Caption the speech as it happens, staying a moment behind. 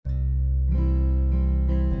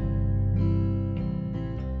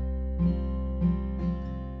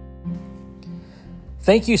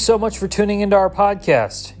Thank you so much for tuning into our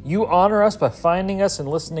podcast. You honor us by finding us and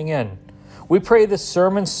listening in. We pray this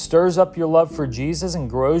sermon stirs up your love for Jesus and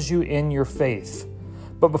grows you in your faith.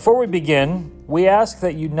 But before we begin, we ask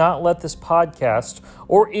that you not let this podcast,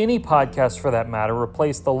 or any podcast for that matter,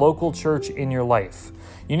 replace the local church in your life.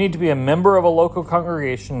 You need to be a member of a local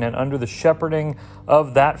congregation and under the shepherding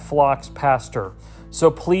of that flock's pastor.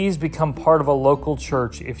 So please become part of a local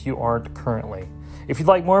church if you aren't currently. If you'd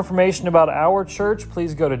like more information about our church,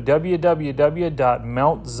 please go to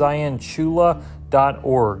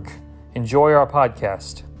www.mountzionchula.org. Enjoy our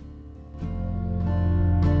podcast.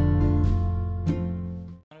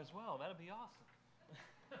 As well, that'd be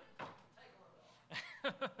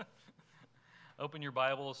awesome. Open your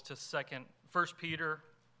Bibles to 1 Peter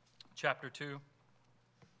chapter 2.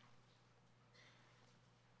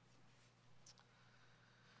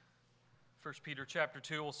 1 Peter chapter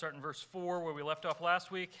 2, we'll start in verse 4 where we left off last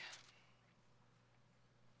week.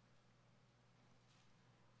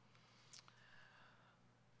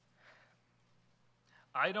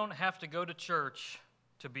 I don't have to go to church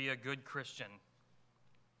to be a good Christian.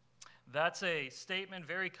 That's a statement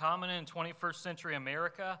very common in 21st century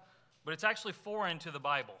America, but it's actually foreign to the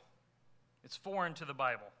Bible. It's foreign to the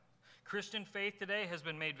Bible. Christian faith today has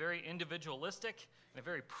been made very individualistic and a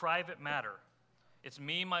very private matter. It's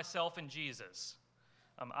me, myself, and Jesus.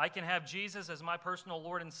 I can have Jesus as my personal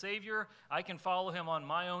Lord and Savior. I can follow him on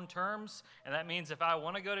my own terms, and that means if I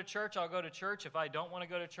want to go to church, I'll go to church. If I don't want to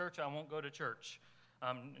go to church, I won't go to church.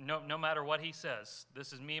 No matter what he says.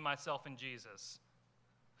 This is me, myself, and Jesus.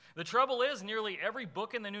 The trouble is, nearly every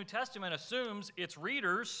book in the New Testament assumes its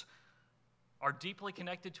readers are deeply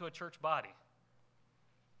connected to a church body.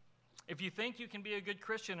 If you think you can be a good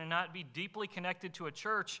Christian and not be deeply connected to a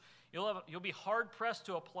church, you'll be hard-pressed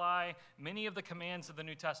to apply many of the commands of the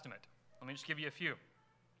New Testament. Let me just give you a few.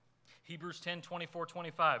 Hebrews 10, 24,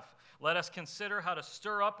 25. Let us consider how to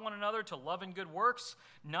stir up one another to love and good works,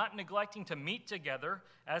 not neglecting to meet together,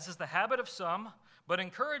 as is the habit of some, but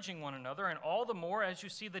encouraging one another, and all the more as you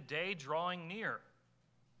see the day drawing near.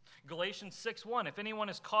 Galatians 6:1, if anyone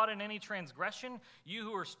is caught in any transgression, you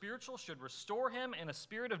who are spiritual should restore him in a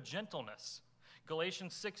spirit of gentleness.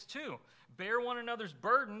 Galatians 6:2, bear one another's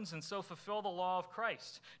burdens and so fulfill the law of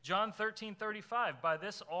Christ. John 13:35, by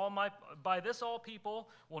this all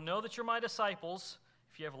people will know that you're my disciples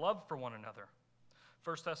if you have love for one another.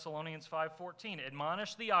 1 Thessalonians 5:14,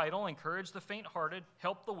 admonish the idle, encourage the faint-hearted,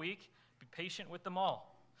 help the weak, be patient with them all.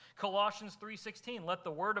 Colossians 3:16, let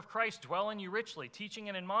the word of Christ dwell in you richly, teaching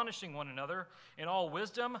and admonishing one another in all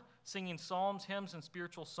wisdom, singing psalms, hymns, and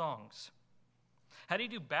spiritual songs. How do you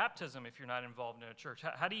do baptism if you're not involved in a church?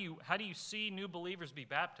 How do you see new believers be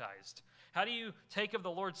baptized? How do you take of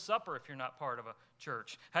the Lord's Supper if you're not part of a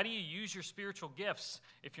church? How do you use your spiritual gifts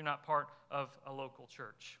if you're not part of a local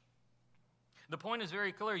church? The point is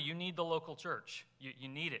very clear. You need the local church. You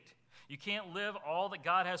need it. You can't live all that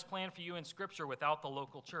God has planned for you in Scripture without the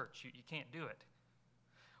local church. You can't do it.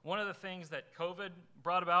 One of the things that COVID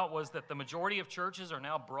brought about was that the majority of churches are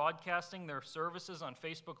now broadcasting their services on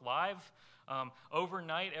Facebook Live.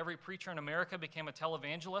 Overnight, every preacher in America became a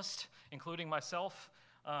televangelist, including myself.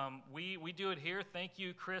 We do it here. Thank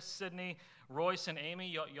you, Chris, Sydney, Royce, and Amy.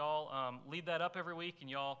 Y'all lead that up every week, and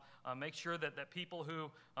y'all make sure that people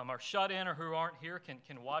who are shut in or who aren't here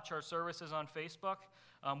can watch our services on Facebook.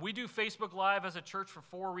 We do Facebook Live as a church for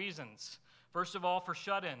 4 reasons. First of all, for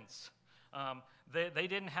shut-ins. They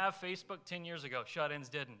didn't have Facebook 10 years ago. Shut-ins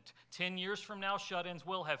didn't. 10 years from now, shut-ins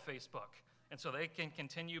will have Facebook. And so they can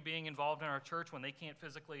continue being involved in our church when they can't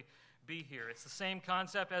physically be here. It's the same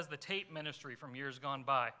concept as the tape ministry from years gone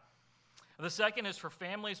by. The second is for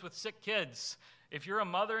families with sick kids. If you're a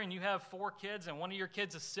mother and you have 4 kids and one of your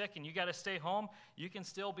kids is sick and you got to stay home, you can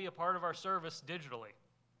still be a part of our service digitally.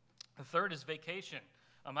 The third is vacation.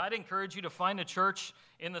 I'd encourage you to find a church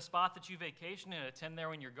in the spot that you vacation and attend there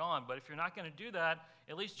when you're gone. But if you're not going to do that,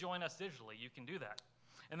 at least join us digitally. You can do that.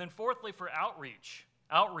 And then fourthly, for outreach.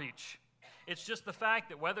 Outreach. It's just the fact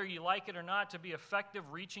that whether you like it or not, to be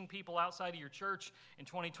effective reaching people outside of your church in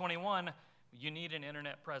 2021, you need an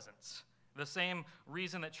internet presence. The same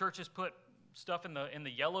reason that churches put stuff in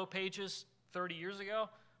the yellow pages 30 years ago,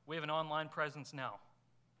 we have an online presence now.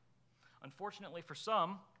 Unfortunately for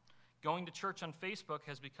some, going to church on Facebook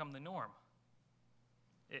has become the norm.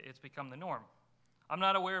 It's become the norm. I'm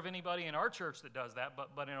not aware of anybody in our church that does that,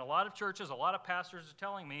 but in a lot of churches, a lot of pastors are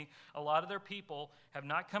telling me a lot of their people have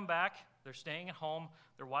not come back. They're staying at home.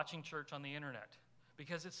 They're watching church on the internet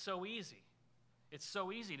because it's so easy. It's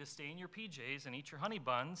so easy to stay in your PJs and eat your honey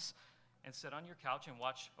buns and sit on your couch and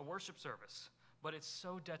watch a worship service. But it's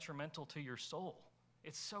so detrimental to your soul.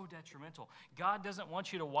 It's so detrimental. God doesn't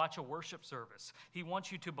want you to watch a worship service. He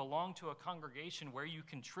wants you to belong to a congregation where you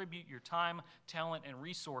contribute your time, talent, and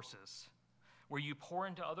resources, where you pour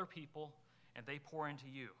into other people and they pour into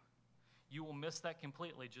you. You will miss that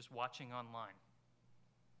completely just watching online.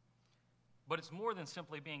 But it's more than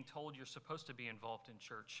simply being told you're supposed to be involved in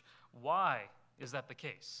church. Why is that the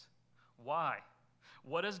case? Why?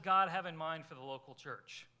 What does God have in mind for the local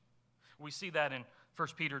church? We see that in 1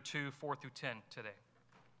 Peter 2, 4 through 10 today.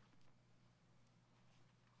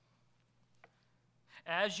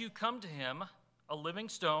 As you come to him, a living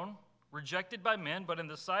stone, rejected by men, but in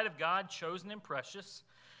the sight of God, chosen and precious,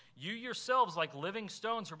 you yourselves, like living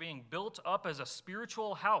stones, are being built up as a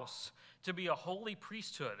spiritual house to be a holy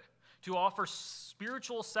priesthood, to offer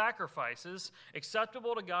spiritual sacrifices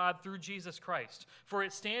acceptable to God through Jesus Christ. For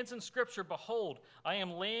it stands in Scripture, behold, I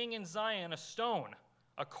am laying in Zion a stone,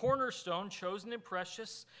 a cornerstone chosen and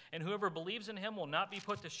precious, and whoever believes in him will not be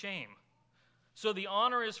put to shame. So the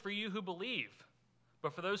honor is for you who believe.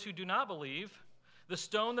 But for those who do not believe, the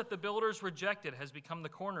stone that the builders rejected has become the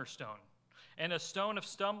cornerstone, and a stone of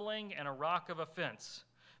stumbling and a rock of offense.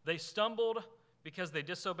 They stumbled because they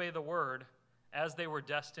disobeyed the word, as they were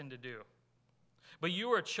destined to do. But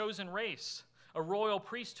you are a chosen race, a royal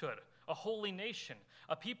priesthood, a holy nation,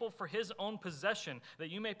 a people for his own possession, that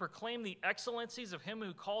you may proclaim the excellencies of him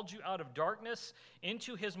who called you out of darkness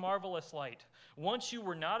into his marvelous light. Once you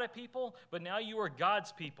were not a people, but now you are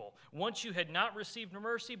God's people. Once you had not received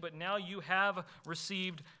mercy, but now you have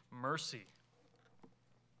received mercy.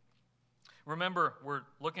 Remember, we're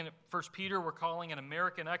looking at 1 Peter, we're calling an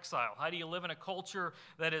American exile. How do you live in a culture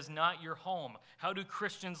that is not your home? How do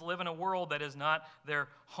Christians live in a world that is not their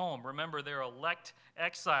home? Remember, they're elect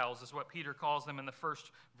exiles is what Peter calls them in the first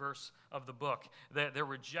verse of the book. They're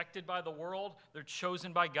rejected by the world. They're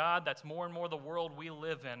chosen by God. That's more and more the world we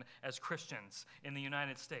live in as Christians in the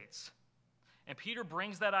United States. And Peter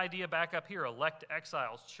brings that idea back up here, elect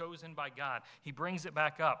exiles, chosen by God. He brings it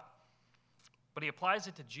back up. But he applies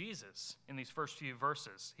it to Jesus in these first few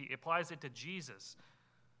verses. He applies it to Jesus.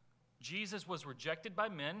 Jesus was rejected by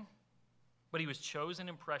men, but he was chosen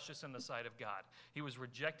and precious in the sight of God. He was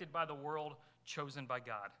rejected by the world, chosen by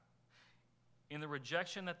God. In the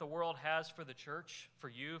rejection that the world has for the church, for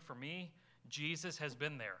you, for me, Jesus has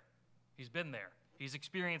been there. He's been there. He's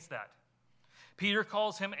experienced that. Peter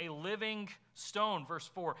calls him a living stone, verse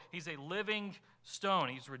 4. He's a living stone.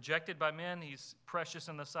 He's rejected by men. He's precious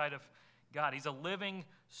in the sight of God. He's a living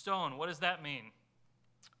stone. What does that mean?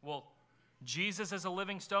 Well, Jesus is a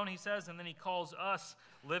living stone, he says, and then he calls us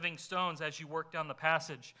living stones as you work down the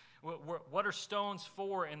passage. What are stones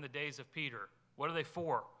for in the days of Peter? What are they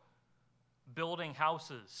for? Building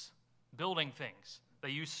houses, building things.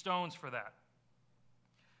 They use stones for that.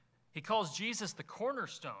 He calls Jesus the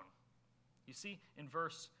cornerstone. You see, in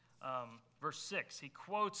verse 6, he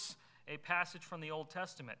quotes a passage from the Old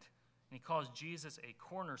Testament. And he calls Jesus a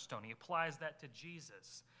cornerstone. He applies that to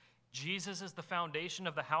Jesus. Jesus is the foundation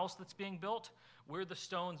of the house that's being built. We're the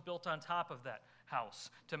stones built on top of that house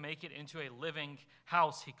to make it into a living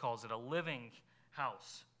house, he calls it, a living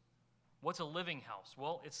house. What's a living house?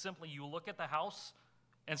 Well, it's simply you look at the house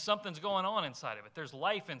and something's going on inside of it. There's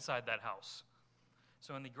life inside that house.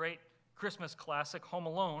 So in the great Christmas classic, Home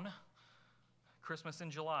Alone, Christmas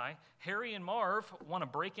in July, Harry and Marv want to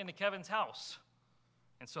break into Kevin's house.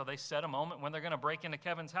 And so they set a moment when they're going to break into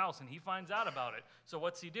Kevin's house, and he finds out about it. So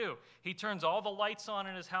what's he do? He turns all the lights on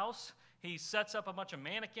in his house. He sets up a bunch of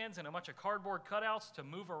mannequins and a bunch of cardboard cutouts to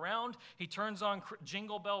move around. He turns on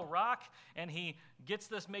Jingle Bell Rock, and he gets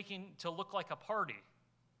this making to look like a party.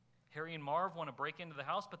 Harry and Marv want to break into the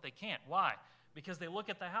house, but they can't. Why? Because they look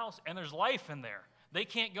at the house, and there's life in there. They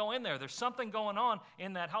can't go in there. There's something going on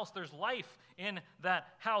in that house. There's life in that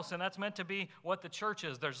house, and that's meant to be what the church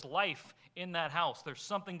is. There's life in that house. There's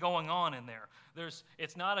something going on in there.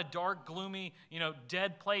 It's not a dark, gloomy,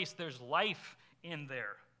 dead place. There's life in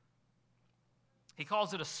there. He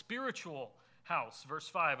calls it a spiritual house. Verse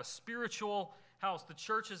 5, a spiritual house. The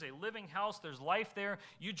church is a living house. There's life there.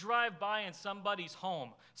 You drive by in somebody's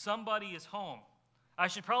home. Somebody is home. I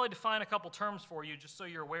should probably define a couple terms for you just so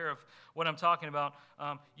you're aware of what I'm talking about.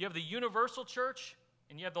 You have the universal church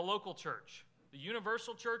and you have the local church. The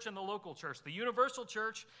universal church and the local church. The universal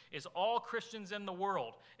church is all Christians in the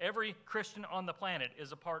world. Every Christian on the planet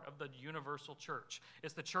is a part of the universal church.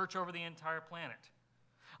 It's the church over the entire planet.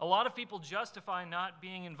 A lot of people justify not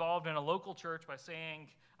being involved in a local church by saying,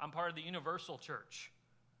 I'm part of the universal church.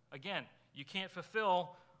 Again, you can't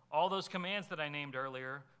fulfill all those commands that I named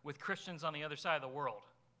earlier with Christians on the other side of the world.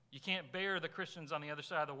 You can't bear the Christians on the other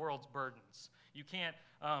side of the world's burdens. You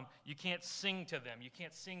can't sing to them. You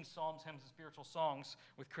can't sing psalms, hymns, and spiritual songs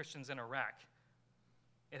with Christians in Iraq.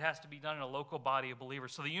 It has to be done in a local body of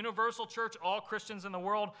believers. So the universal church, all Christians in the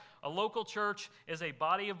world, a local church is a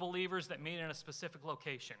body of believers that meet in a specific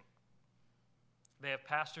location. They have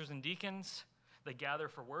pastors and deacons. They gather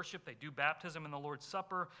for worship. They do baptism in the Lord's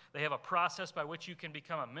Supper. They have a process by which you can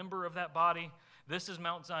become a member of that body. This is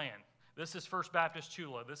Mount Zion. This is First Baptist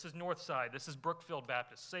Chula. This is Northside. This is Brookfield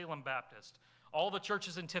Baptist, Salem Baptist. All the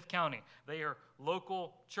churches in Tift County, they are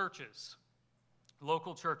local churches.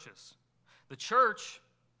 Local churches. The church,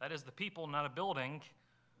 that is the people, not a building.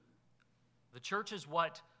 The church is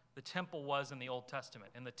what the temple was in the Old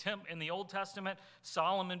Testament. In the Old Testament,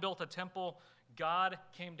 Solomon built a temple. God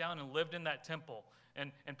came down and lived in that temple.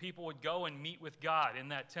 And people would go and meet with God in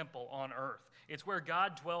that temple on earth. It's where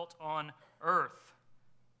God dwelt on earth.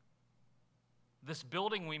 This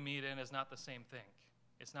building we meet in is not the same thing.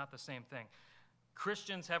 It's not the same thing.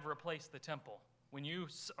 Christians have replaced the temple. When you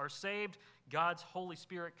are saved, God's Holy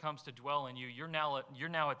Spirit comes to dwell in you. You're now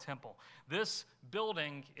a temple. This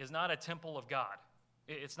building is not a temple of God.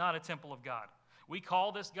 It's not a temple of God. We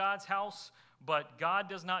call this God's house, but God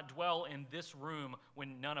does not dwell in this room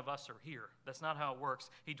when none of us are here. That's not how it works.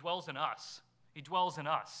 He dwells in us. He dwells in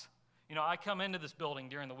us. You know, I come into this building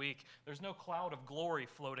during the week. There's no cloud of glory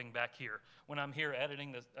floating back here when I'm here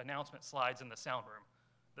editing the announcement slides in the sound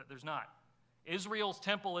room. There's not. Israel's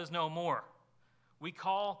temple is no more. We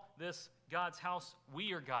call this God's house.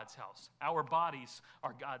 We are God's house. Our bodies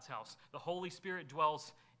are God's house. The Holy Spirit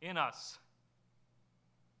dwells in us.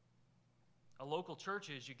 A local church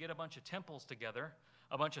is you get a bunch of temples together,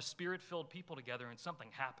 a bunch of spirit-filled people together, and something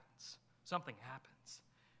happens. Something happens.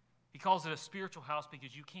 He calls it a spiritual house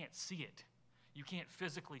because you can't see it. You can't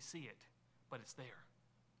physically see it, but it's there.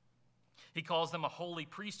 He calls them a holy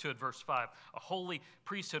priesthood, verse 5. A holy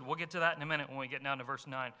priesthood. We'll get to that in a minute when we get down to verse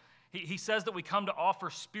 9. He says that we come to offer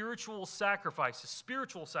spiritual sacrifices.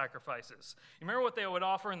 Spiritual sacrifices. You remember what they would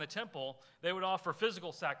offer in the temple? They would offer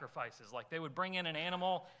physical sacrifices. Like they would bring in an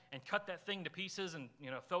animal and cut that thing to pieces and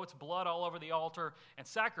throw its blood all over the altar and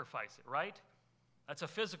sacrifice it, right? That's a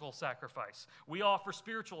physical sacrifice. We offer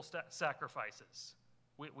spiritual sacrifices.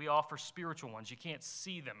 We offer spiritual ones. You can't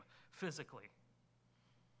see them physically.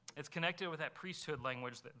 It's connected with that priesthood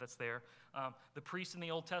language that's there. The priests in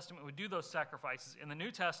the Old Testament would do those sacrifices. In the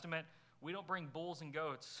New Testament, we don't bring bulls and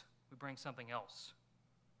goats. We bring something else.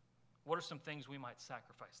 What are some things we might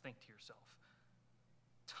sacrifice? Think to yourself.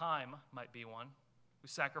 Time might be one. We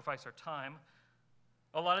sacrifice our time.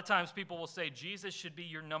 A lot of times people will say Jesus should be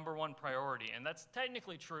your number one priority, and that's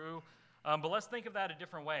technically true, but let's think of that a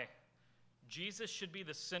different way. Jesus should be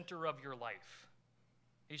the center of your life.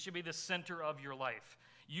 He should be the center of your life.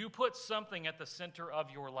 You put something at the center of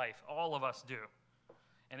your life. All of us do.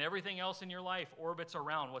 And everything else in your life orbits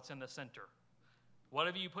around what's in the center.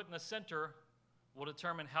 Whatever you put in the center will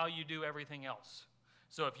determine how you do everything else.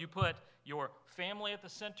 So if you put your family at the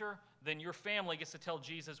center, then your family gets to tell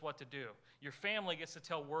Jesus what to do. Your family gets to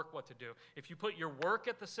tell work what to do. If you put your work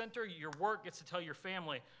at the center, your work gets to tell your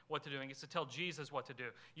family what to do and gets to tell Jesus what to do.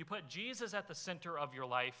 You put Jesus at the center of your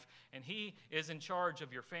life, and he is in charge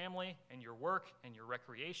of your family and your work and your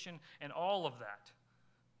recreation and all of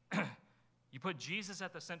that. You put Jesus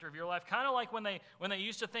at the center of your life, kind of like when they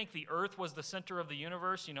used to think the earth was the center of the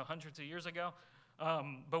universe, hundreds of years ago.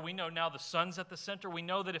 But we know now the sun's at the center. We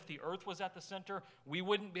know that if the earth was at the center, we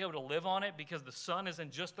wouldn't be able to live on it because the sun is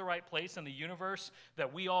in just the right place in the universe,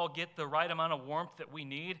 that we all get the right amount of warmth that we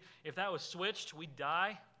need. If that was switched, we'd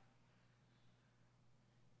die.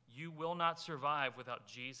 You will not survive without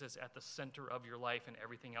Jesus at the center of your life and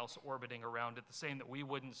everything else orbiting around it, the same that we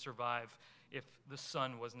wouldn't survive if the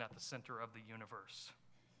sun wasn't at the center of the universe.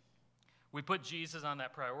 We put Jesus on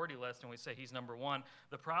that priority list and we say he's number one.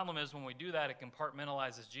 The problem is when we do that, it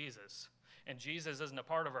compartmentalizes Jesus. And Jesus isn't a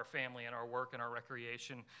part of our family and our work and our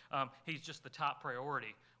recreation. He's just the top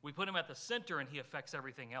priority. We put him at the center and he affects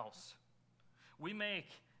everything else. We make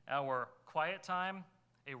our quiet time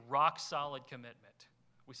a rock-solid commitment.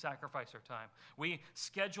 We sacrifice our time. We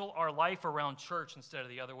schedule our life around church instead of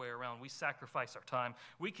the other way around. We sacrifice our time.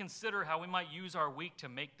 We consider how we might use our week to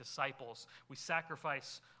make disciples. We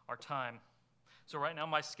sacrifice our time. So right now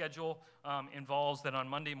my schedule involves that on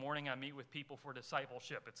Monday morning I meet with people for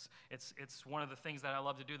discipleship. It's one of the things that I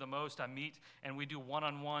love to do the most. I meet and we do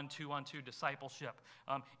one-on-one, two-on-two discipleship.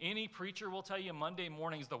 Any preacher will tell you Monday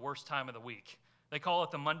morning is the worst time of the week. They call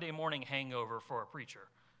it the Monday morning hangover for a preacher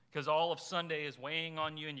because all of Sunday is weighing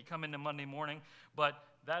on you and you come into Monday morning. But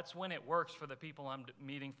that's when it works for the people I'm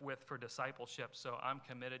meeting with for discipleship. So I'm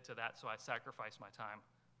committed to that, so I sacrifice my time.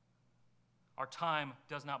 Our time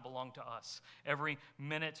does not belong to us. Every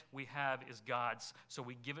minute we have is God's, so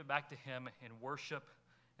we give it back to him in worship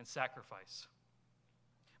and sacrifice.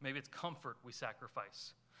 Maybe it's comfort we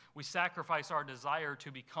sacrifice. We sacrifice our desire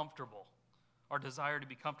to be comfortable. Our desire to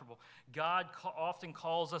be comfortable. God often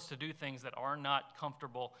calls us to do things that are not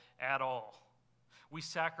comfortable at all. We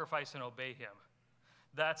sacrifice and obey him.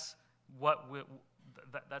 That's what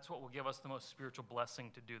will give us the most spiritual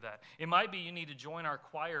blessing to do that. It might be you need to join our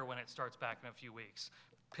choir when it starts back in a few weeks.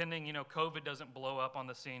 Pending, COVID doesn't blow up on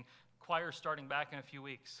the scene. Choir's starting back in a few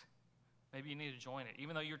weeks. Maybe you need to join it,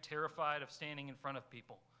 even though you're terrified of standing in front of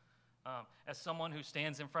people. As someone who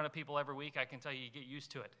stands in front of people every week, I can tell you get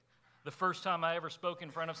used to it. The first time I ever spoke in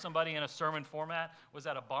front of somebody in a sermon format was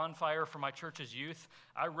at a bonfire for my church's youth.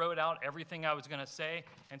 I wrote out everything I was going to say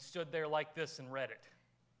and stood there like this and read it.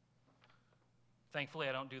 Thankfully,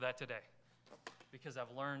 I don't do that today because I've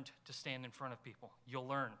learned to stand in front of people. You'll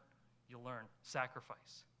learn.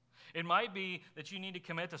 Sacrifice. It might be that you need to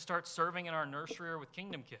commit to start serving in our nursery or with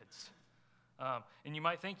Kingdom Kids. And you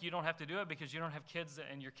might think you don't have to do it because you don't have kids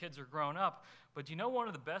and your kids are grown up. But do you know one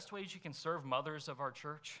of the best ways you can serve mothers of our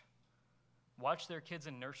church? Watch their kids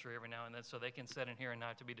in nursery every now and then so they can sit in here and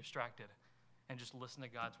not to be distracted and just listen to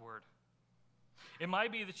God's word. It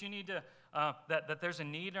might be that you need to, that there's a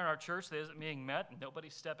need in our church that isn't being met and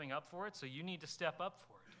nobody's stepping up for it, so you need to step up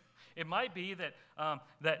for it. It might be that,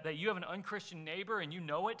 that you have an unchristian neighbor and you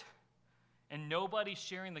know it, and nobody's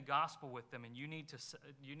sharing the gospel with them, and you need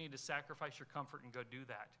to sacrifice your comfort and go do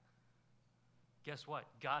that. Guess what?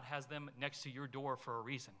 God has them next to your door for a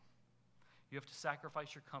reason. You have to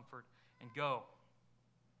sacrifice your comfort and go.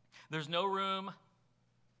 There's no room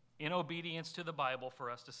in obedience to the Bible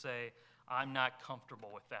for us to say, I'm not comfortable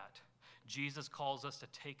with that. Jesus calls us to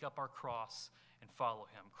take up our cross and follow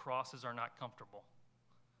him. Crosses are not comfortable.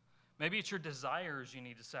 Maybe it's your desires you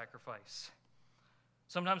need to sacrifice.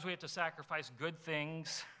 Sometimes we have to sacrifice good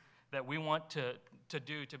things that we want to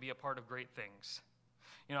do to be a part of great things.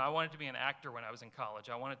 I wanted to be an actor when I was in college.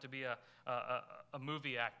 I wanted to be a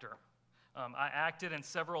movie actor. I acted in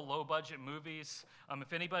several low-budget movies.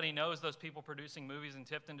 If anybody knows those people producing movies in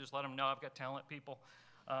Tifton, just let them know I've got talent, people.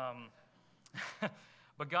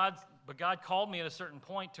 But God called me at a certain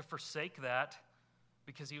point to forsake that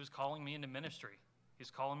because he was calling me into ministry. He's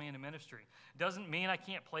calling me into ministry. Doesn't mean I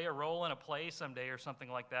can't play a role in a play someday or something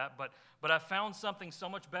like that, but I found something so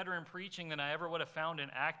much better in preaching than I ever would have found in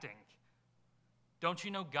acting. Don't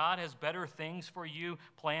you know God has better things for you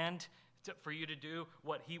planned for you to do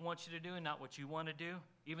what he wants you to do and not what you want to do,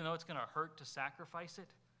 even though it's going to hurt to sacrifice it?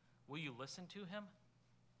 Will you listen to him?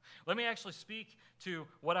 Let me actually speak to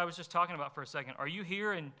what I was just talking about for a second. Are you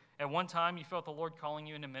here and at one time you felt the Lord calling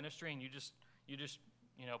you into ministry and you just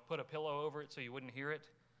put a pillow over it so you wouldn't hear it?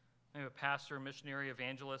 Maybe a pastor, missionary,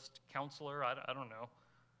 evangelist, counselor, I don't know.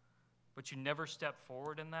 But you never stepped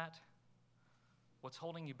forward in that? What's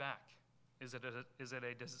holding you back? Is it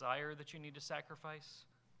a desire that you need to sacrifice?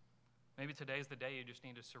 Maybe today's the day you just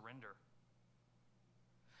need to surrender.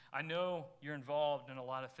 I know you're involved in a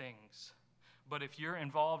lot of things, but if you're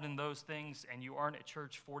involved in those things and you aren't at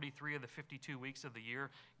church 43 of the 52 weeks of the year,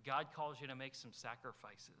 God calls you to make some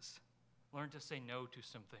sacrifices. Learn to say no to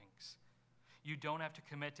some things. You don't have to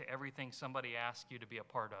commit to everything somebody asks you to be a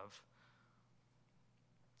part of.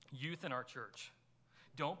 Youth in our church,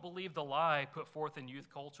 don't believe the lie put forth in youth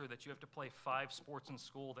culture that you have to play 5 sports in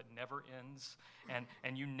school that never ends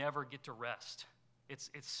and you never get to rest. It's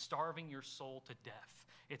starving your soul to death.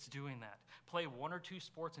 It's doing that. Play 1 or 2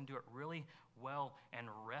 sports and do it really well and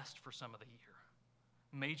rest for some of the year.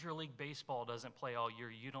 Major League Baseball doesn't play all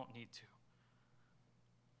year. You don't need to.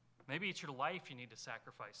 Maybe it's your life you need to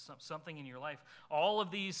sacrifice, something in your life. All of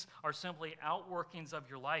these are simply outworkings of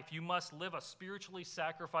your life. You must live a spiritually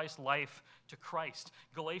sacrificed life to Christ.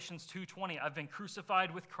 Galatians 2:20, I've been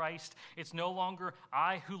crucified with Christ. It's no longer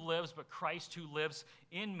I who lives, but Christ who lives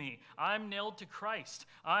in me. I'm nailed to Christ.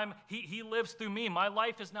 He lives through me. My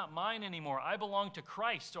life is not mine anymore. I belong to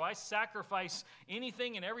Christ, so I sacrifice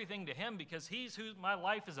anything and everything to him because he's who my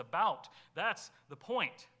life is about. That's the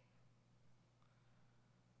point.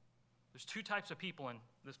 There's 2 types of people in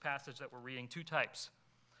this passage that we're reading, 2 types.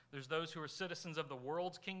 There's those who are citizens of the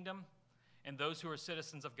world's kingdom and those who are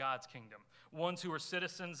citizens of God's kingdom. Ones who are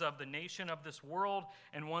citizens of the nation of this world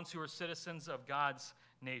and ones who are citizens of God's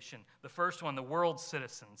nation. The first one, the world's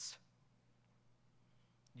citizens.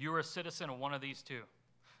 You're a citizen of one of these 2.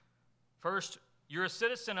 First, you're a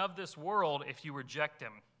citizen of this world if you reject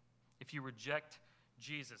him, if you reject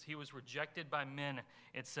Jesus. He was rejected by men,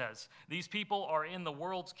 it says. These people are in the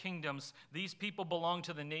world's kingdoms. These people belong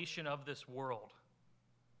to the nation of this world.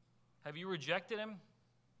 Have you rejected him?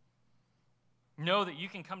 Know that you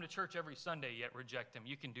can come to church every Sunday yet reject him.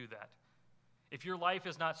 You can do that. If your life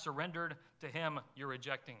is not surrendered to him, you're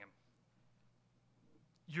rejecting him.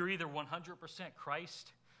 You're either 100%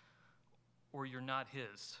 Christ or you're not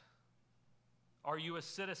his. Are you a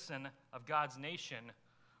citizen of God's nation,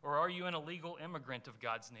 or are you an illegal immigrant of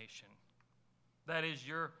God's nation? That is,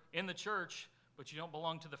 you're in the church, but you don't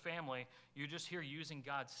belong to the family. You're just here using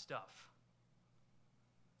God's stuff.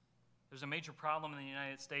 There's a major problem in the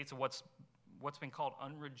United States of what's been called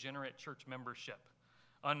unregenerate church membership.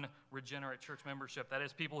 Unregenerate church membership. That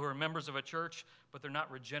is, people who are members of a church, but they're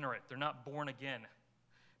not regenerate. They're not born again.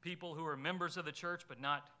 People who are members of the church, but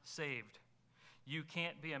not saved. You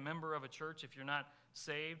can't be a member of a church if you're not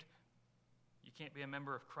saved. You can't be a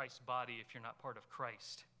member of Christ's body if you're not part of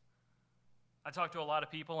Christ. I talk to a lot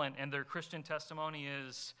of people, and their Christian testimony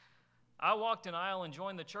is, I walked an aisle and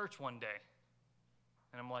joined the church one day.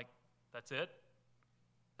 And I'm like, that's it?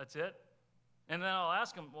 That's it? And then I'll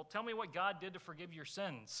ask them, well, tell me what God did to forgive your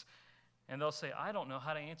sins. And they'll say, I don't know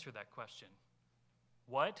how to answer that question.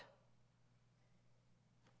 What?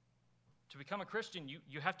 To become a Christian,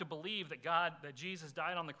 you have to believe that Jesus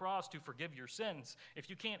died on the cross to forgive your sins. If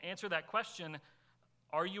you can't answer that question,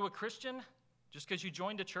 are you a Christian just because you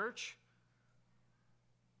joined a church?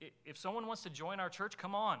 If someone wants to join our church,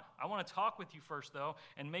 come on. I want to talk with you first, though,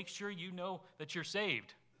 and make sure you know that you're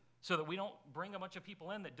saved so that we don't bring a bunch of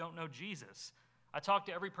people in that don't know Jesus. I talk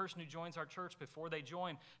to every person who joins our church before they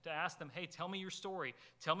join to ask them, hey, tell me your story.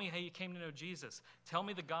 Tell me how you came to know Jesus. Tell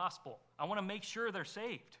me the gospel. I want to make sure they're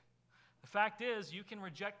saved. The fact is, you can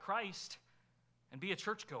reject Christ and be a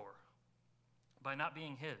churchgoer by not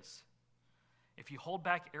being his. If you hold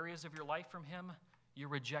back areas of your life from him, you're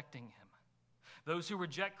rejecting him. Those who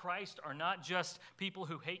reject Christ are not just people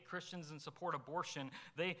who hate Christians and support abortion.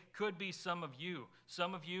 They could be some of you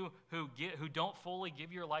who don't fully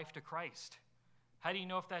give your life to Christ. How do you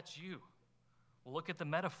know if that's you? Well, look at the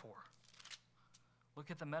metaphor. Look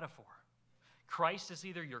at the metaphor. Christ is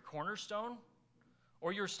either your cornerstone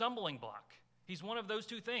or your stumbling block. He's one of those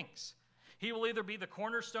two things. He will either be the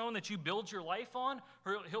cornerstone that you build your life on,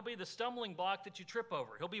 or he'll be the stumbling block that you trip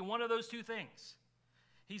over. He'll be one of those two things.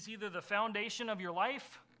 He's either the foundation of your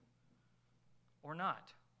life or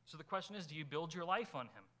not. So the question is, do you build your life on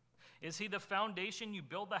him? Is he the foundation you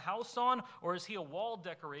build the house on, or is he a wall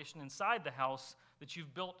decoration inside the house that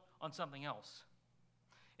you've built on something else?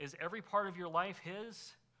 Is every part of your life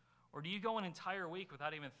his, or do you go an entire week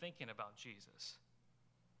without even thinking about Jesus?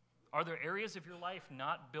 Are there areas of your life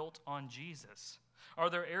not built on Jesus? Are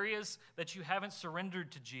there areas that you haven't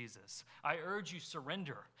surrendered to Jesus? I urge you,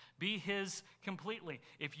 surrender. Be his completely.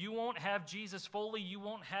 If you won't have Jesus fully, you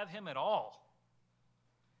won't have him at all.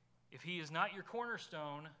 If he is not your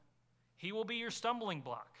cornerstone, he will be your stumbling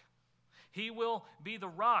block. He will be the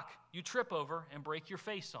rock you trip over and break your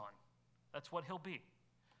face on. That's what he'll be.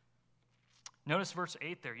 Notice verse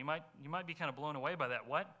 8 there. You might be kind of blown away by that.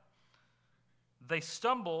 What? They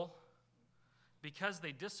stumble because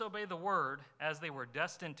they disobey the word as they were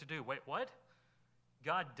destined to do. Wait, what?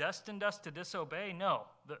 God destined us to disobey? No.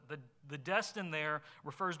 The destined there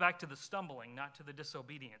refers back to the stumbling, not to the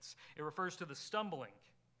disobedience. It refers to the stumbling.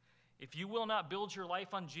 If you will not build your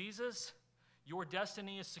life on Jesus, your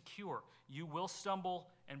destiny is secure. You will stumble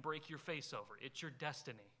and break your face over. It's your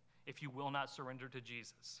destiny if you will not surrender to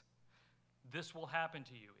Jesus. This will happen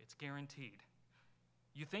to you. It's guaranteed.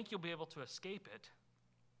 You think you'll be able to escape it,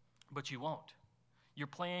 but you won't. You're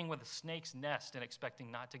playing with a snake's nest and expecting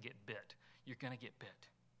not to get bit. You're going to get bit.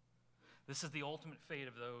 This is the ultimate fate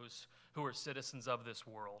of those who are citizens of this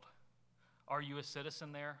world. Are you a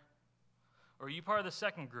citizen there? Or are you part of the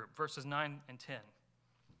second group, verses 9 and 10?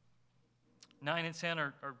 9 and 10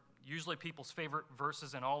 are usually people's favorite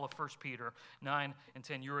verses in all of 1 Peter 9 and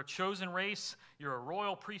 10. You're a chosen race, you're a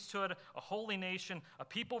royal priesthood, a holy nation, a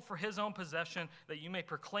people for his own possession, that you may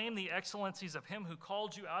proclaim the excellencies of him who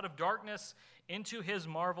called you out of darkness into his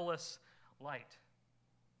marvelous light.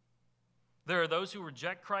 There are those who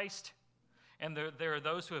reject Christ, and there are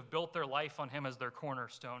those who have built their life on him as their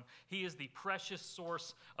cornerstone. He is the precious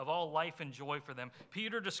source of all life and joy for them.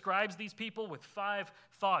 Peter describes these people with 5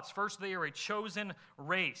 thoughts. First, they are a chosen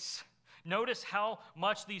race. Notice how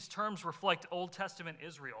much these terms reflect Old Testament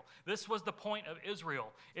Israel. This was the point of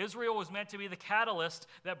Israel. Israel was meant to be the catalyst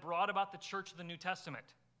that brought about the church of the New Testament.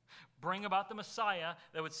 Bring about the Messiah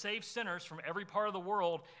that would save sinners from every part of the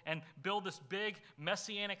world and build this big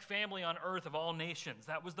messianic family on earth of all nations.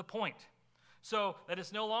 That was the point. So that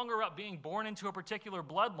it's no longer about being born into a particular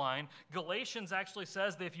bloodline. Galatians actually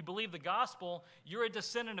says that if you believe the gospel, you're a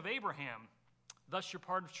descendant of Abraham. Thus, you're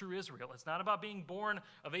part of true Israel. It's not about being born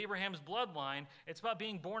of Abraham's bloodline. It's about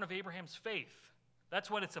being born of Abraham's faith. That's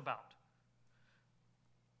what it's about.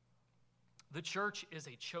 The church is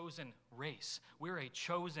a chosen race. We're a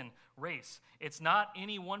chosen race. It's not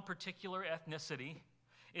any one particular ethnicity.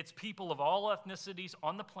 It's people of all ethnicities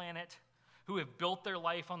on the planet who have built their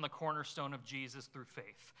life on the cornerstone of Jesus through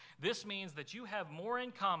faith. This means that you have more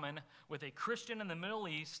in common with a Christian in the Middle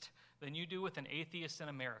East than you do with an atheist in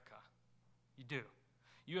America. You do.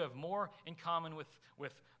 You have more in common with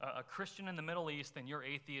a Christian in the Middle East than your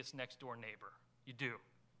atheist next door neighbor. You do.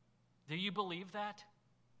 Do you believe that?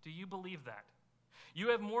 Do you believe that? You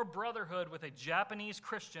have more brotherhood with a Japanese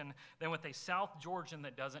Christian than with a South Georgian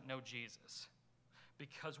that doesn't know Jesus,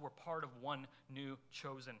 because we're part of one new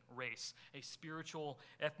chosen race, a spiritual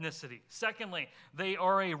ethnicity. Secondly, they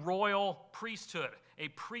are a royal priesthood, a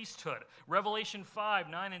priesthood. Revelation 5,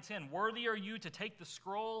 9, and 10. Worthy are you to take the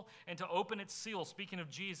scroll and to open its seal, speaking of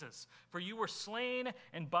Jesus. For you were slain,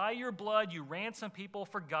 and by your blood you ransomed people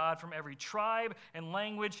for God from every tribe and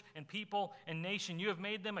language and people and nation. You have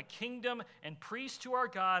made them a kingdom and priests to our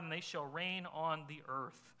God, and they shall reign on the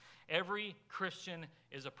earth. Every Christian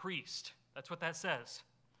is a priest. That's what that says.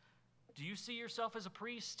 Do you see yourself as a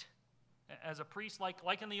priest? As a priest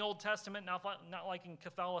like in the Old Testament, not like in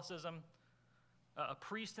Catholicism. A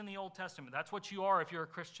priest in the Old Testament. That's what you are if you're a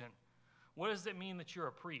Christian. What does it mean that you're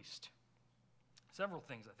a priest? Several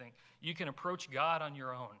things, I think. You can approach God on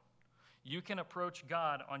your own. You can approach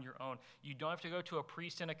God on your own. You don't have to go to a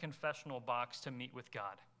priest in a confessional box to meet with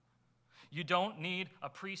God. You don't need a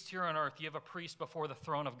priest here on earth. You have a priest before the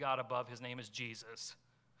throne of God above. His name is Jesus.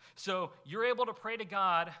 So you're able to pray to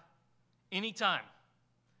God anytime.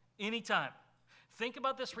 Anytime. Think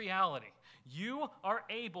about this reality. You are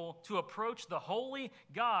able to approach the holy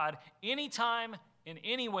God anytime and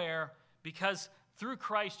anywhere because through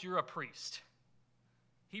Christ you're a priest.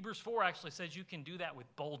 Hebrews 4 actually says you can do that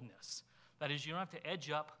with boldness. That is, you don't have to edge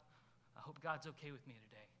up. I hope God's okay with me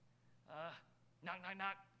today. Knock, knock,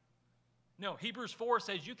 knock. No, Hebrews 4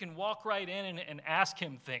 says you can walk right in and ask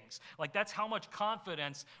him things. Like, that's how much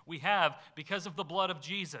confidence we have because of the blood of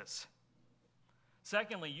Jesus.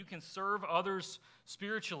 Secondly, you can serve others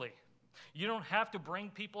spiritually. You don't have to bring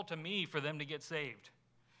people to me for them to get saved.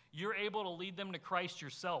 You're able to lead them to Christ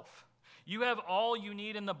yourself. You have all you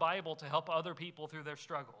need in the Bible to help other people through their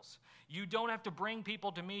struggles. You don't have to bring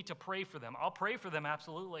people to me to pray for them. I'll pray for them,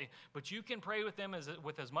 absolutely, but you can pray with them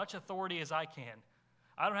with as much authority as I can.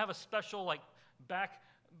 I don't have a special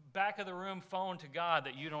back of the room phone to God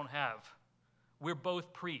that you don't have. We're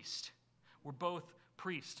both priests. We're both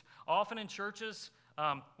priests. Often in churches,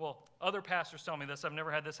 other pastors tell me this. I've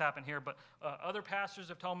never had this happen here, but other pastors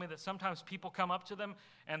have told me that sometimes people come up to them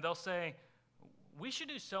and they'll say, we should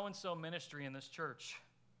do so-and-so ministry in this church,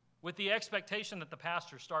 with the expectation that the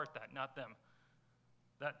pastor start that, not them.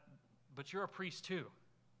 But you're a priest too.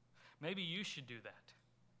 Maybe you should do that.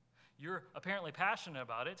 You're apparently passionate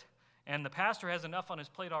about it, and the pastor has enough on his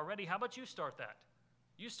plate already. How about you start that?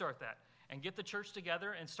 You start that, and get the church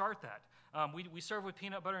together and start that. We served with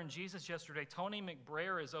Peanut Butter and Jesus yesterday. Tony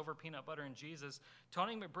McBrayer is over Peanut Butter and Jesus.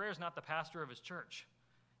 Tony McBrayer is not the pastor of his church.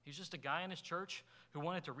 He's just a guy in his church who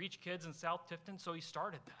wanted to reach kids in South Tifton, so he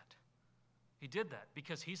started that. He did that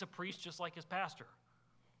because he's a priest just like his pastor.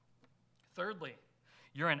 Thirdly,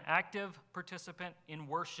 you're an active participant in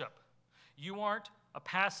worship. You aren't a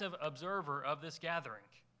passive observer of this gathering.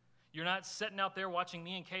 You're not sitting out there watching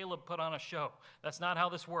me and Caleb put on a show. That's not how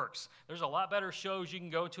this works. There's a lot better shows you can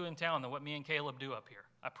go to in town than what me and Caleb do up here.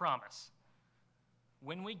 I promise.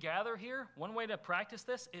 When we gather here, one way to practice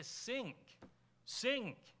this is sing.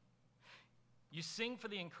 Sing. You sing for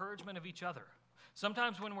the encouragement of each other.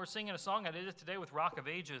 Sometimes when we're singing a song, I did it today with Rock of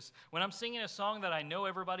Ages, when I'm singing a song that I know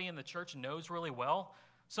everybody in the church knows really well,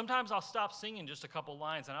 sometimes I'll stop singing just a couple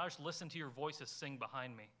lines and I'll just listen to your voices sing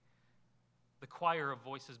behind me. The choir of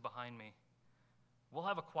voices behind me. We'll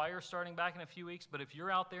have a choir starting back in a few weeks, but if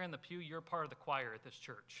you're out there in the pew, you're part of the choir at this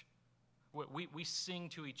church. We sing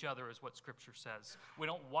to each other is what Scripture says. We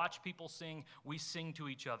don't watch people sing, we sing to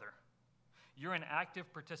each other. You're an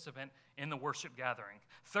active participant in the worship gathering.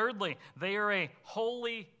 Thirdly, they are a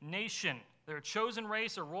holy nation. They're a chosen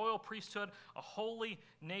race, a royal priesthood, a holy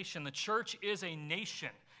nation. The church is a nation,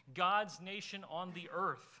 God's nation on the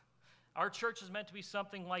earth. Our church is meant to be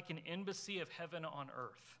something like an embassy of heaven on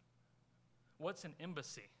earth. What's an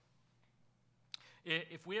embassy?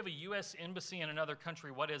 If we have a U.S. embassy in another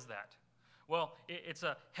country, what is that? Well, it's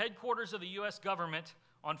a headquarters of the U.S. government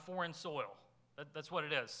on foreign soil. That's what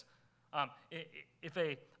it is.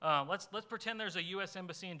 Let's pretend there's a U.S.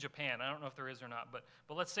 embassy in Japan. I don't know if there is or not, but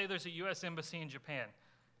let's say there's a U.S. embassy in Japan.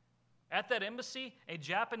 At that embassy, a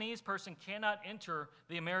Japanese person cannot enter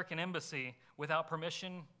the American embassy without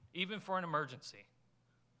permission, even for an emergency.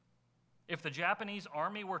 If the Japanese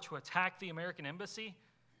army were to attack the American embassy,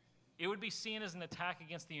 it would be seen as an attack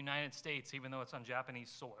against the United States, even though it's on Japanese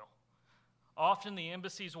soil. Often the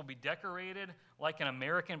embassies will be decorated like an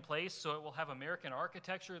American place, so it will have American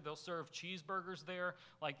architecture. They'll serve cheeseburgers there.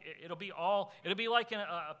 Like it'll be like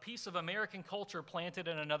a piece of American culture planted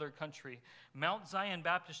in another country. Mount Zion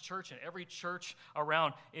Baptist Church and every church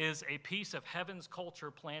around is a piece of heaven's culture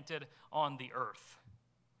planted on the earth.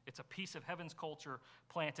 It's a piece of heaven's culture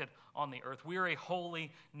planted on the earth. We are a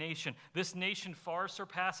holy nation. This nation far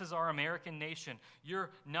surpasses our American nation. You're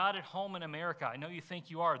not at home in America. I know you think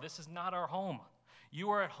you are. This is not our home. You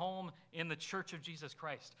are at home in the church of Jesus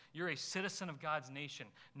Christ. You're a citizen of God's nation,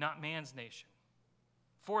 not man's nation.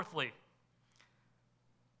 Fourthly,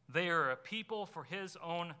 they are a people for his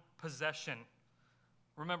own possession.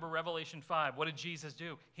 Remember Revelation 5. What did Jesus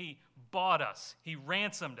do? He bought us. He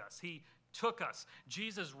ransomed us. He took us.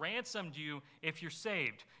 Jesus ransomed you if you're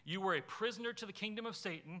saved. You were a prisoner to the kingdom of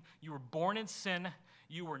Satan. You were born in sin.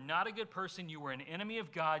 You were not a good person. You were an enemy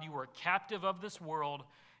of God. You were a captive of this world.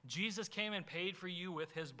 Jesus came and paid for you with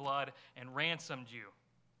his blood and ransomed you.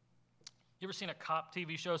 You ever seen a cop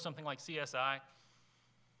TV show, something like CSI?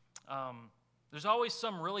 There's always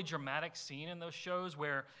some really dramatic scene in those shows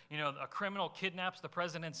where, a criminal kidnaps the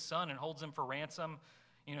president's son and holds him for ransom.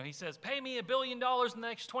 He says, pay me $1 billion in the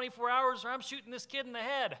next 24 hours or I'm shooting this kid in the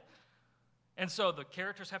head. And so the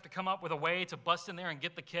characters have to come up with a way to bust in there and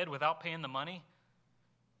get the kid without paying the money.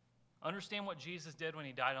 Understand what Jesus did when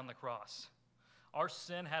he died on the cross. Our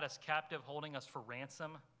sin had us captive, holding us for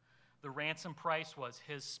ransom. The ransom price was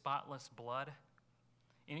his spotless blood.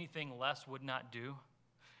 Anything less would not do.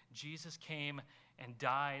 Jesus came and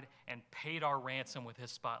died and paid our ransom with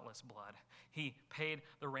his spotless blood. He paid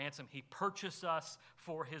the ransom. He purchased us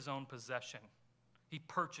for his own possession. He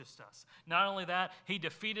purchased us. Not only that, he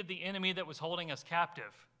defeated the enemy that was holding us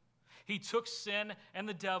captive. He took sin and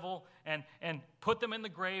the devil and put them in the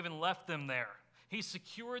grave and left them there. He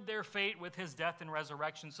secured their fate with his death and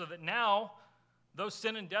resurrection so that now, though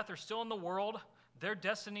sin and death are still in the world, their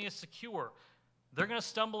destiny is secure. They're going to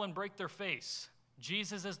stumble and break their face.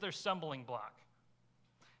 Jesus is their stumbling block.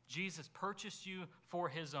 Jesus purchased you for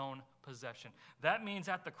his own possession. That means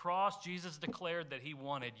at the cross, Jesus declared that he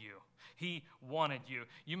wanted you. He wanted you.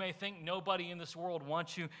 You may think nobody in this world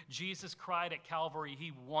wants you. Jesus cried at Calvary,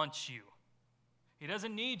 he wants you. He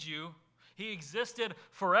doesn't need you. He existed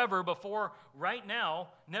forever before right now,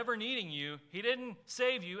 never needing you. He didn't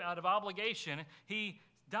save you out of obligation. He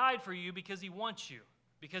died for you because he wants you,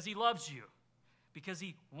 because he loves you, because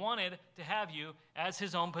he wanted to have you as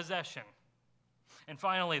his own possession. And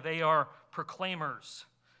finally, they are proclaimers.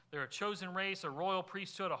 They're a chosen race, a royal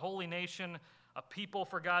priesthood, a holy nation, a people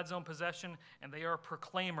for God's own possession, and they are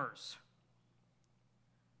proclaimers.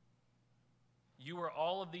 You are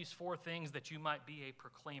all of these four things that you might be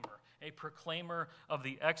a proclaimer of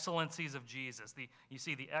the excellencies of Jesus. You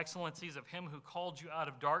see, the excellencies of him who called you out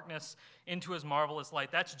of darkness into his marvelous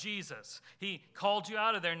light. That's Jesus. He called you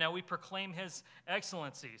out of there. Now we proclaim his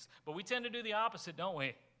excellencies. But we tend to do the opposite, don't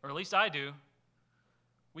we? Or at least I do.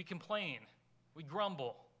 We complain. We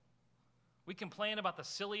grumble. We complain about the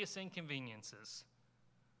silliest inconveniences.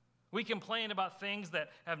 We complain about things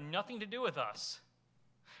that have nothing to do with us.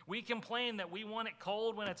 We complain that we want it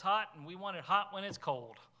cold when it's hot and we want it hot when it's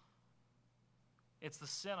cold. It's the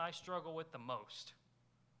sin I struggle with the most.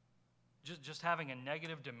 Just having a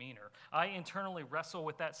negative demeanor. I internally wrestle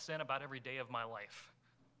with that sin about every day of my life.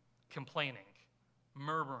 Complaining,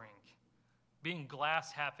 murmuring, being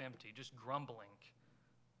glass half empty, just grumbling.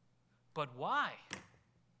 But why?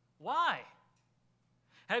 Why?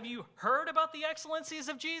 Have you heard about the excellencies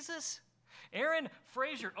of Jesus? Aaron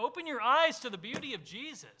Fraser, open your eyes to the beauty of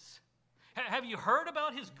Jesus. Have you heard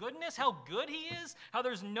about his goodness, how good he is, how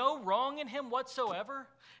there's no wrong in him whatsoever?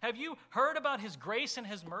 Have you heard about his grace and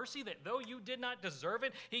his mercy, that though you did not deserve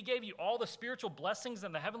it, he gave you all the spiritual blessings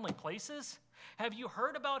in the heavenly places? Have you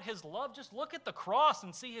heard about his love? Just look at the cross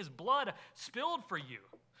and see his blood spilled for you.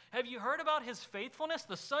 Have you heard about his faithfulness?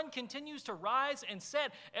 The sun continues to rise and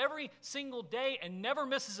set every single day and never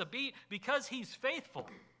misses a beat because he's faithful.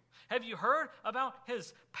 Have you heard about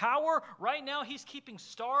his power? Right now, he's keeping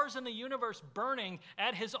stars in the universe burning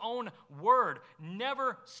at his own word,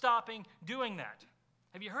 never stopping doing that.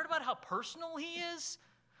 Have you heard about how personal he is?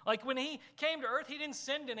 Like when he came to earth, he didn't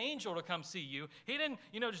send an angel to come see you. He didn't,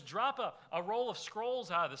 just drop a roll of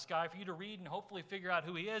scrolls out of the sky for you to read and hopefully figure out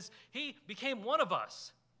who he is. He became one of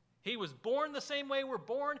us. He was born the same way we're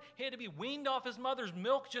born. He had to be weaned off his mother's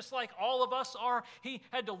milk just like all of us are. He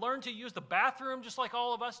had to learn to use the bathroom just like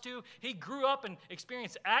all of us do. He grew up and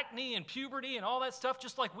experienced acne and puberty and all that stuff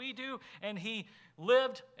just like we do. And he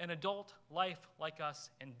lived an adult life like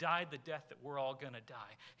us and died the death that we're all going to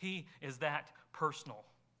die. He is that personal.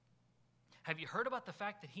 Have you heard about the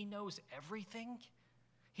fact that he knows everything?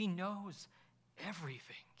 He knows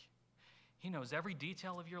everything. He knows every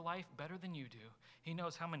detail of your life better than you do. He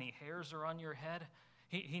knows how many hairs are on your head.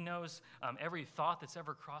 He knows every thought that's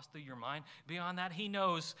ever crossed through your mind. Beyond that, he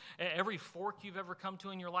knows every fork you've ever come to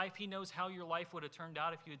in your life. He knows how your life would have turned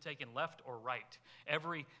out if you had taken left or right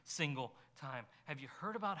every single time. Have you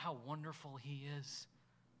heard about how wonderful he is?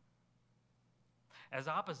 As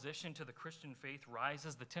opposition to the Christian faith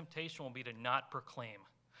rises, the temptation will be to not proclaim.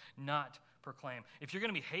 Not proclaim. If you're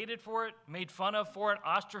going to be hated for it, made fun of for it,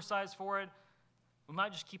 ostracized for it, we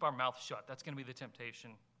might just keep our mouth shut. That's going to be the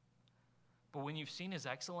temptation. But when you've seen his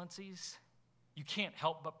excellencies, you can't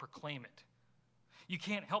help but proclaim it. You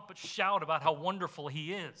can't help but shout about how wonderful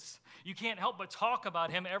he is. You can't help but talk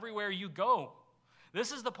about him everywhere you go.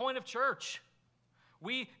 This is the point of church.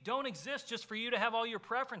 We don't exist just for you to have all your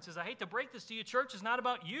preferences. I hate to break this to you. Church is not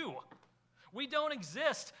about you. We don't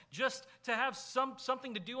exist just to have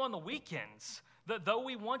something to do on the weekends. Though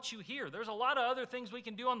we want you here, there's a lot of other things we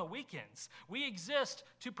can do on the weekends. We exist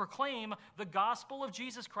to proclaim the gospel of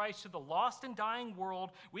Jesus Christ to the lost and dying world.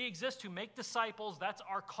 We exist to make disciples. That's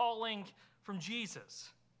our calling from Jesus.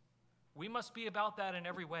 We must be about that in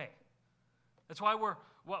every way. That's why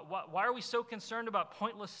why are we so concerned about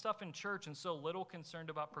pointless stuff in church and so little concerned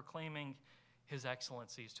about proclaiming his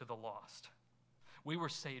excellencies to the lost? We were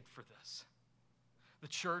saved for this. The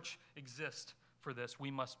church exists for this.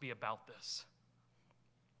 We must be about this.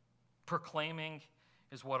 Proclaiming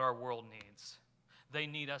is what our world needs. They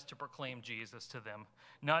need us to proclaim Jesus to them,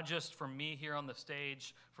 not just from me here on the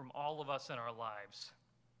stage, from all of us in our lives.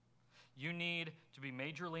 You need to be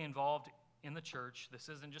majorly involved in the church. This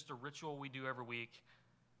isn't just a ritual we do every week.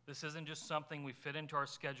 This isn't just something we fit into our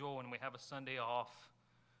schedule when we have a Sunday off.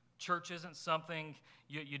 Church isn't something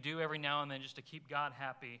you do every now and then just to keep God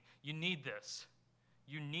happy. You need this.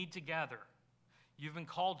 You need to gather. You've been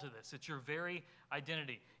called to this. It's your very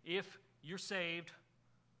identity. If you're saved,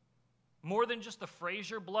 more than just the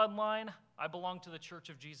Fraser bloodline, I belong to the Church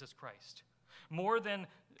of Jesus Christ. More than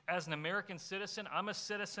as an American citizen, I'm a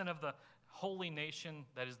citizen of the holy nation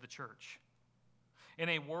that is the church. In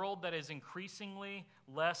a world that is increasingly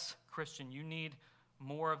less Christian, you need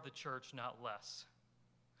more of the church, not less.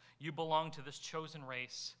 You belong to this chosen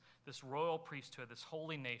race, this royal priesthood, this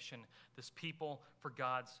holy nation, this people for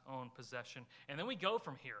God's own possession. And then we go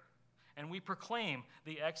from here, and we proclaim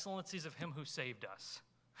the excellencies of him who saved us.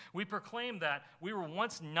 We proclaim that we were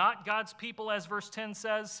once not God's people, as verse 10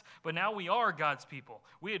 says, but now we are God's people.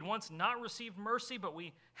 We had once not received mercy, but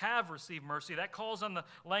we have received mercy. That calls on the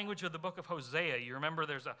language of the book of Hosea. You remember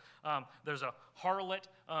there's a harlot.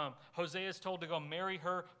 Hosea is told to go marry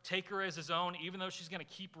her, take her as his own, even though she's going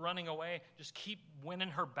to keep running away, just keep winning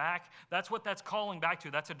her back. That's what that's calling back to.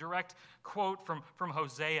 That's a direct quote from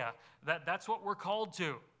Hosea. That's what we're called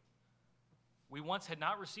to. We once had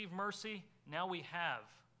not received mercy, now we have.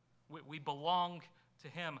 We belong to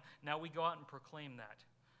him. Now we go out and proclaim that.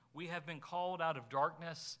 We have been called out of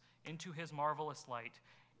darkness into his marvelous light,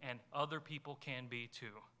 and other people can be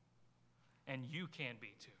too. And you can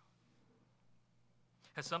be too.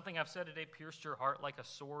 Has something I've said today pierced your heart like a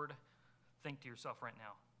sword? Think to yourself right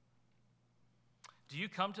now. Do you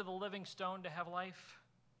come to the living stone to have life?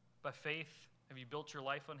 By faith? Have you built your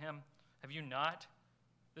life on him? Have you not?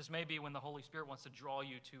 This may be when the Holy Spirit wants to draw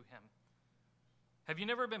you to him. Have you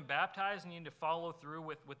never been baptized and you need to follow through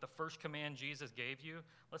with the first command Jesus gave you?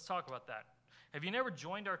 Let's talk about that. Have you never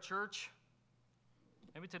joined our church?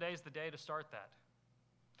 Maybe today's the day to start that.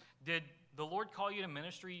 Did the Lord call you to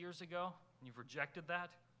ministry years ago and you've rejected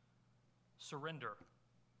that? Surrender.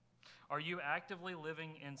 Are you actively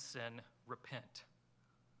living in sin? Repent.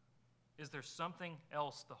 Is there something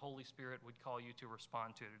else the Holy Spirit would call you to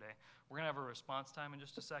respond to today? We're going to have a response time in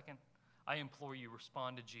just a second. I implore you,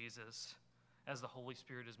 respond to Jesus as the Holy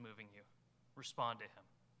Spirit is moving you. Respond to him.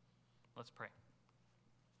 Let's pray.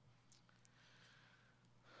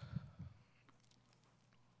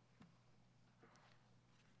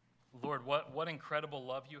 Lord, what incredible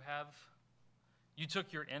love you have. You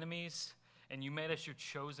took your enemies and you made us your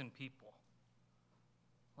chosen people.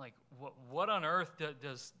 Like, what on earth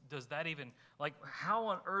does that even, like, how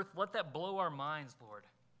on earth, let that blow our minds, Lord.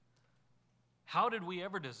 How did we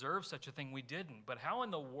ever deserve such a thing? We didn't. But how in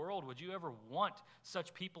the world would you ever want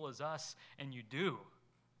such people as us? And you do.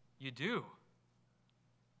 You do.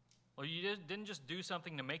 Lord, you didn't just do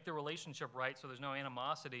something to make the relationship right so there's no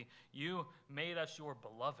animosity. You made us your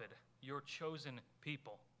beloved, your chosen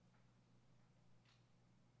people.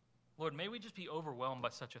 Lord, may we just be overwhelmed by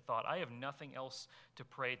such a thought. I have nothing else to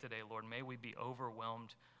pray today, Lord. May we be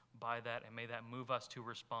overwhelmed by that, and may that move us to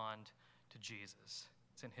respond to Jesus.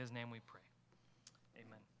 It's in his name we pray.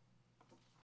 Amen.